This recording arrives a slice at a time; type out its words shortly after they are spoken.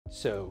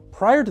So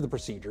prior to the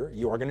procedure,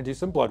 you are going to do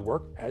some blood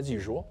work as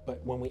usual,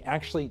 but when we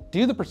actually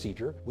do the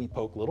procedure, we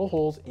poke little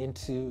holes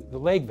into the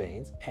leg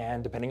veins,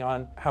 and depending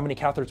on how many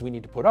catheters we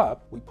need to put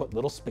up, we put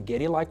little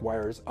spaghetti-like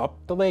wires up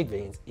the leg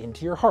veins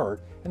into your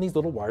heart, and these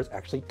little wires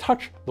actually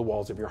touch the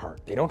walls of your heart.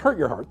 They don't hurt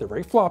your heart, they're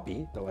very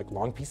floppy, they're like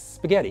long pieces of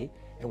spaghetti,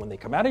 and when they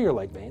come out of your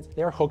leg veins,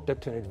 they are hooked up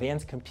to an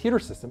advanced computer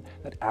system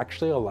that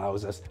actually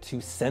allows us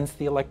to sense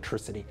the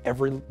electricity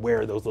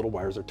everywhere those little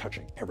wires are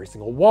touching. Every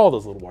single wall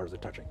those little wires are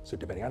touching. So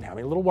depending on how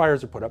many little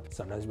wires are put up,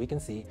 sometimes we can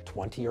see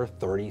 20 or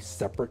 30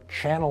 separate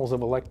channels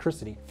of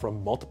electricity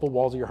from multiple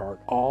walls of your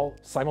heart, all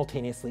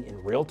simultaneously in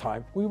real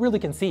time. We really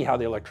can see how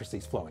the electricity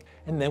is flowing.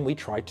 And then we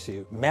try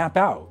to map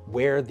out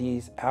where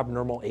these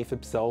abnormal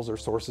AFib cells or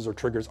sources or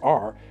triggers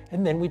are,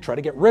 and then we try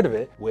to get rid of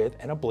it with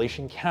an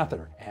ablation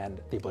catheter.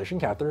 And the ablation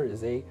catheter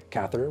is a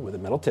catheter with a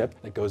metal tip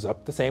that goes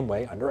up the same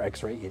way under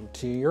X-ray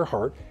into your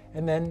heart,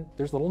 and then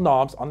there's little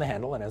knobs on the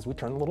handle, and as we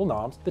turn the little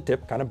knobs, the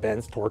tip kind of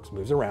bends, torques,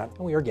 moves around,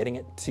 and we are getting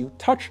it to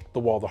touch the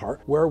wall of the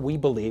heart where we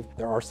believe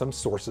there are some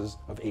sources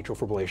of atrial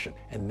fibrillation.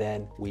 And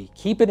then we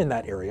keep it in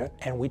that area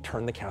and we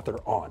turn the catheter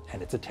on,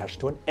 and it's attached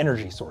to an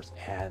energy source.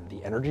 And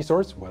the energy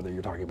source, whether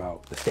you're talking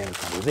about the standard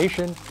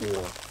conversation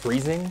or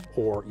freezing,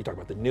 or you talk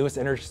about the newest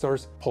energy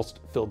source,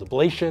 pulsed field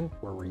ablation,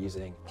 where we're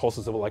using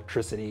pulses of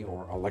electricity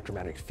or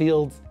electromagnetic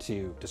fields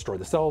to destroy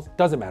the cells,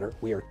 doesn't matter.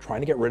 We are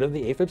trying to get rid of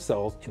the AFib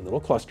cells in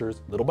little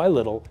clusters, little by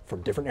little,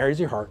 from different areas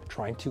of your heart,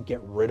 trying to get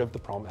rid of the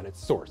problem at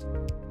its source.